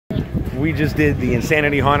we just did the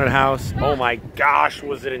Insanity Haunted House. Oh my gosh,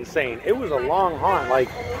 was it insane. It was a long haunt. Like,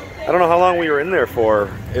 I don't know how long we were in there for.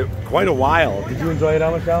 Quite a while. Did you enjoy it,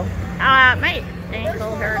 Michelle? My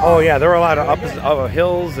ankle hurt. Oh yeah, there were a lot of ups of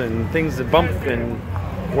hills and things that bump, and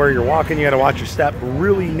where you're walking, you got to watch your step.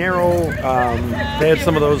 Really narrow. They had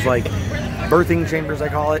some of those like birthing chambers, I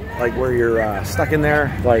call it, like where you're stuck in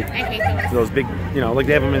there, like I hate those big, you know, like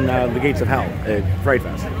they have them in the Gates of Hell at Fright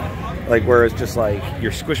Fest. Like where it's just like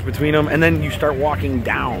you're squished between them, and then you start walking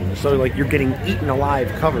down, so like you're getting eaten alive,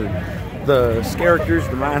 covered. The characters,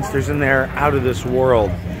 the monsters in there, out of this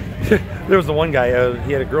world. There was the one guy,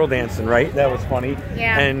 he had a girl dancing, right? That was funny.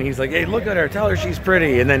 Yeah. And he's like, hey, look at her, tell her she's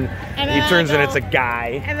pretty. And then he turns and it's a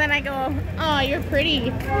guy. And then I go, oh, you're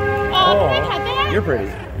pretty. Oh, can I pet that? You're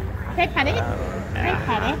pretty. Can I pet it? Can I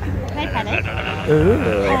pet it? Can I pet it?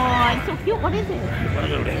 Oh, it's so cute. What is it?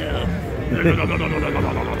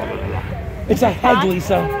 It's a head,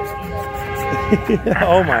 Lisa.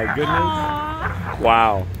 Oh my goodness.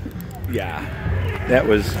 Wow. Yeah. That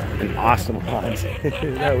was an awesome hunt.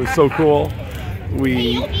 That was so cool.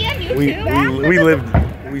 We lived,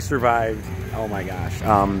 we survived. Oh my gosh.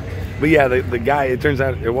 But yeah, the guy, it turns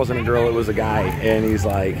out it wasn't a girl, it was a guy, and he's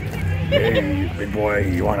like, hey, big boy,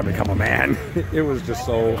 you want to become a man? It was just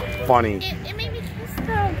so funny. It made me kiss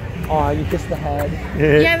the... Oh, you kissed the head.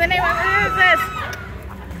 Yeah, then I went,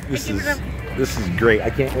 what is this? This is great. I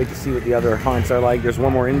can't wait to see what the other haunts are like. There's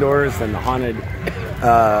one more indoors, then the haunted,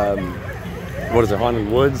 what is it, haunted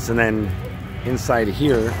woods, and then inside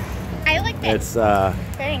here, I like that it's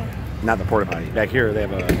thing. Not the porta potty. Back here they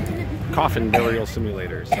have a coffin burial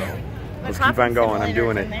simulator. So let's keep on going. I'm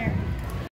doing it.